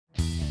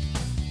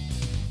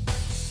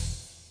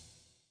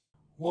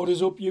What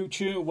is up,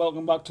 YouTube?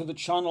 Welcome back to the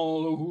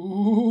channel.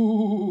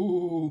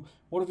 Ooh.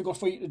 What have we got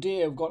for you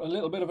today? We've got a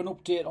little bit of an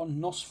update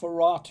on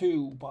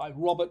Nosferatu by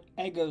Robert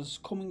Eggers,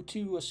 coming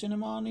to a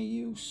cinema near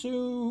you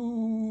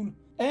soon.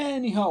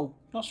 Anyhow,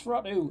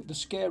 Nosferatu, the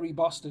scary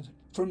bastard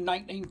from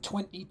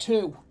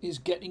 1922, is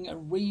getting a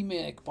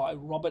remake by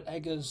Robert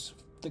Eggers,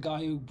 the guy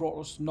who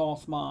brought us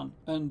Northman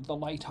and The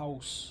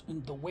Lighthouse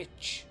and The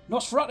Witch.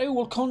 Nosferatu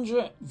will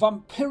conjure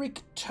vampiric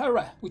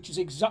terror, which is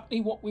exactly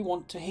what we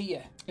want to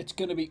hear. It's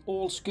going to be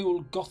old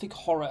school gothic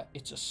horror.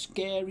 It's a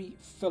scary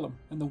film,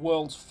 and the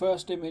world's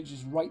first image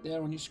is right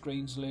there on your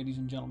screens, ladies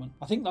and gentlemen.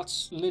 I think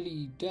that's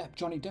Lily Depp,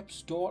 Johnny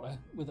Depp's daughter,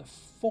 with a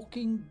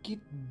fucking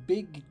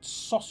big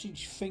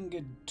sausage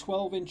fingered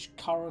 12-inch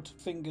carrot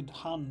fingered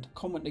hand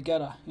coming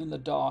together in the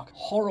dark.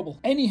 Horrible.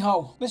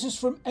 Anyhow, this is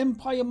from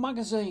Empire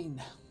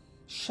magazine.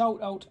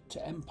 Shout out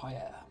to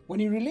Empire.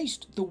 When he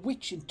released The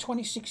Witch in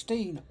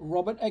 2016,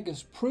 Robert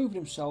Eggers proved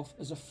himself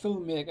as a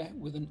filmmaker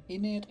with an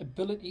innate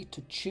ability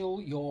to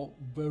chill your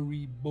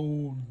very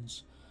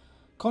bones,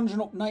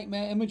 conjuring up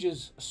nightmare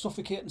images, a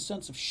suffocating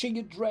sense of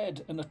sheer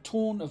dread, and a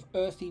tone of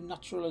earthy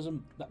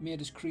naturalism that made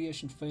his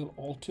creation feel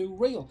all too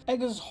real.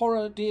 Eggers'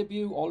 horror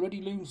debut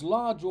already looms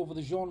large over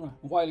the genre,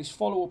 while his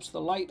follow-ups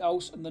The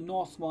Lighthouse and The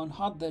Northman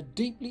had their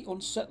deeply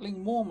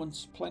unsettling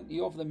moments, plenty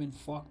of them in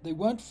fact. They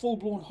weren't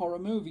full-blown horror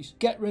movies.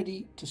 Get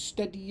ready to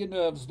steady your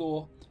nerves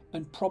though,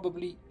 and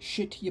probably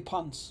shit your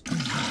pants.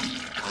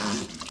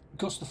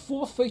 Because the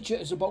fourth feature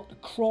is about to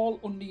crawl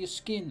under your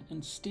skin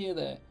and stay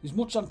there. His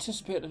much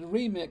anticipated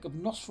remake of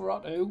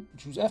Nosferatu,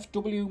 which was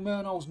F.W.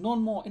 Murnau's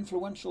none more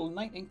influential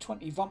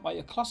 1920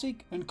 vampire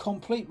classic and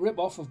complete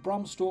rip-off of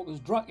Bram Stoker's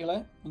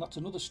Dracula, and that's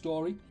another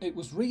story. It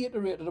was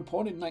reiterated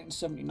upon in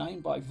 1979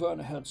 by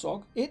Werner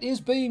Herzog. It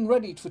is being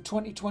readied for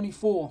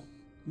 2024.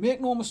 Make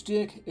no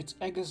mistake, it's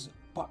Eggers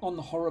back on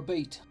the horror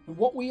beat. And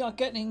what we are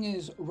getting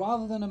is,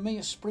 rather than a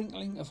mere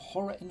sprinkling of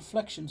horror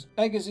inflections,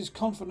 Eggers is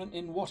confident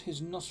in what his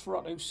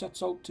Nosferatu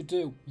sets out to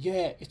do.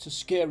 Yeah, it's a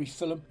scary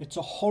film. It's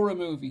a horror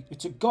movie.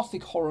 It's a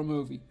gothic horror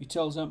movie, he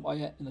tells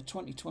Empire in the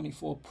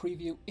 2024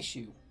 preview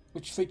issue,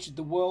 which featured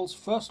the world's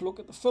first look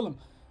at the film.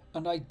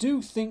 And I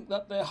do think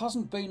that there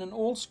hasn't been an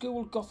old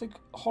school gothic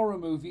horror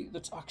movie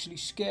that's actually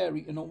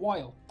scary in a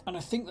while. And I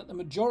think that the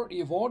majority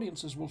of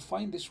audiences will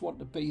find this one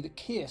to be the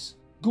case.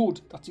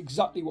 Good, that's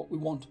exactly what we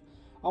want.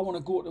 I want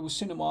to go to a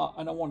cinema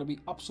and I want to be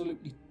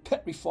absolutely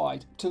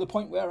petrified to the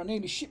point where I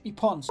nearly shit me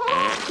pants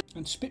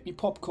and spit me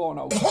popcorn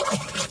out.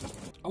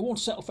 I won't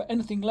settle for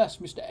anything less,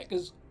 Mr.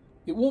 Eggers.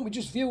 It won't be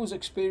just viewers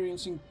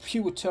experiencing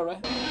pure terror.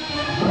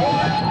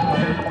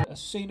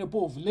 As seen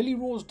above, Lily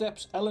Rose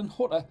Depp's Ellen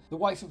Hutter, the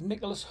wife of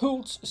Nicholas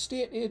Holt's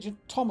estate agent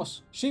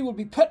Thomas. She will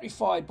be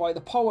petrified by the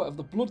power of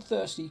the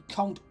bloodthirsty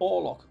Count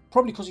Orlok.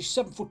 Probably because he's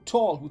 7 foot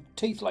tall, with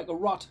teeth like a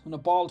rat and a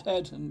bald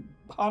head and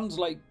hands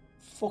like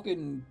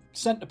fucking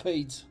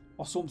centipedes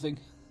or something.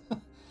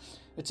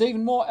 It's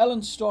even more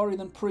Ellen's story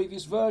than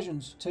previous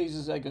versions,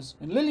 teases Eggers.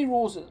 And Lily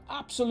Rose is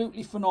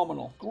absolutely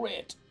phenomenal.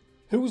 Great.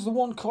 Who's the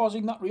one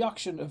causing that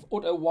reaction of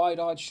utter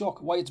wide-eyed shock?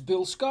 Why, it's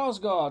Bill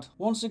Skarsgård.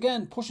 Once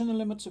again, pushing the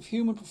limits of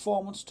human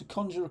performance to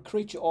conjure a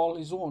creature all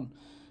his own.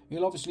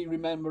 You'll obviously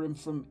remember him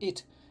from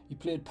It. He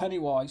played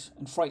Pennywise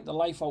and frightened the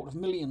life out of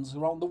millions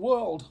around the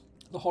world.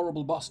 The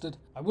horrible bastard.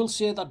 I will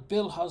say that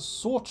Bill has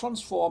so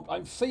transformed,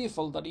 I'm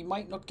fearful that he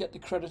might not get the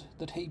credit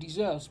that he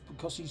deserves,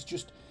 because he's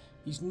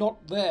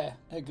not there,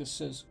 Eggers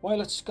says.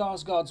 While it's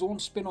Skarsgård's own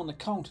spin on the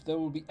Count, there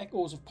will be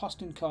echoes of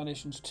past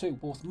incarnations too,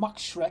 both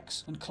Max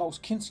Schreck's and Klaus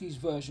Kinski's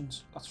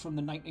versions. That's from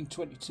the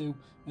 1922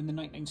 and the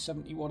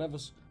 1970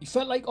 whatevers. He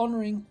felt like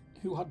honouring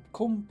who had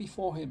come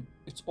before him.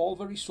 It's all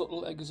very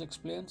subtle, Eggers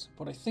explains,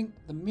 but I think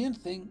the main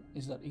thing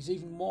is that he's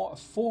even more a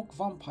folk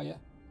vampire.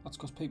 That's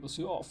because people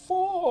say, oh,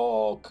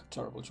 fuck!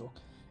 Terrible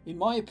joke. In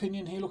my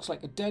opinion, he looks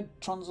like a dead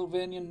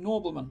Transylvanian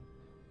nobleman,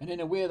 and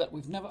in a way that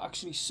we've never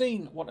actually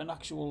seen what an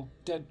actual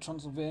dead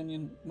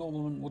Transylvanian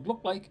nobleman would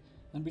look like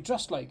and be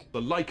dressed like.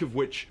 The like of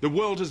which the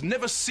world has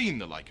never seen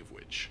the like of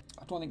which.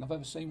 I don't think I've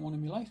ever seen one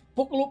in my life.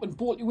 Buckle up and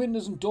bolt your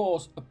windows and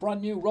doors. A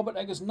brand new Robert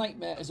Eggers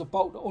nightmare is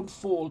about to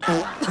unfold.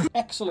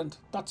 Excellent.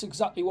 That's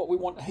exactly what we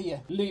want to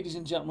hear. Ladies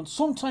and gentlemen,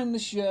 sometime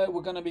this year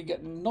we're going to be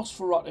getting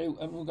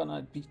Nosferatu and we're going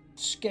to be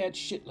scared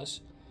shitless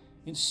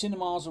in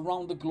cinemas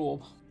around the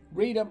globe.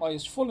 Read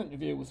Empire's full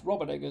interview with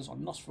Robert Eggers on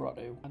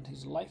Nosferatu and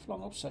his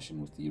lifelong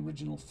obsession with the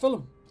original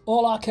film.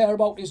 All I care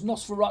about is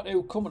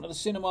Nosferatu coming to the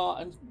cinema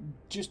and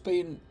just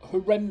being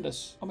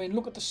horrendous. I mean,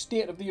 look at the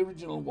state of the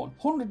original one.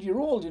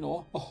 100-year-old, you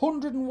know.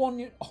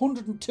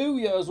 102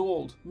 years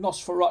old.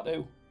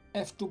 Nosferatu.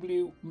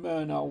 F.W.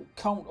 Murnau.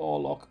 Count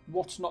Orlok.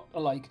 What's not to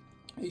like?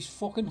 He's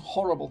fucking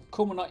horrible.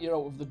 Coming at you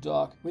out of the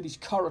dark with his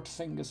carrot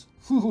fingers.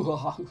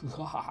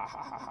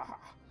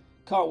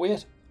 Can't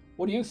wait.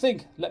 What do you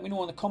think? Let me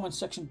know in the comments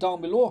section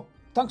down below.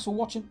 Thanks for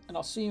watching, and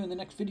I'll see you in the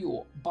next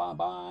video. Bye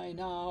bye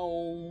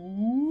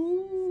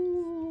now.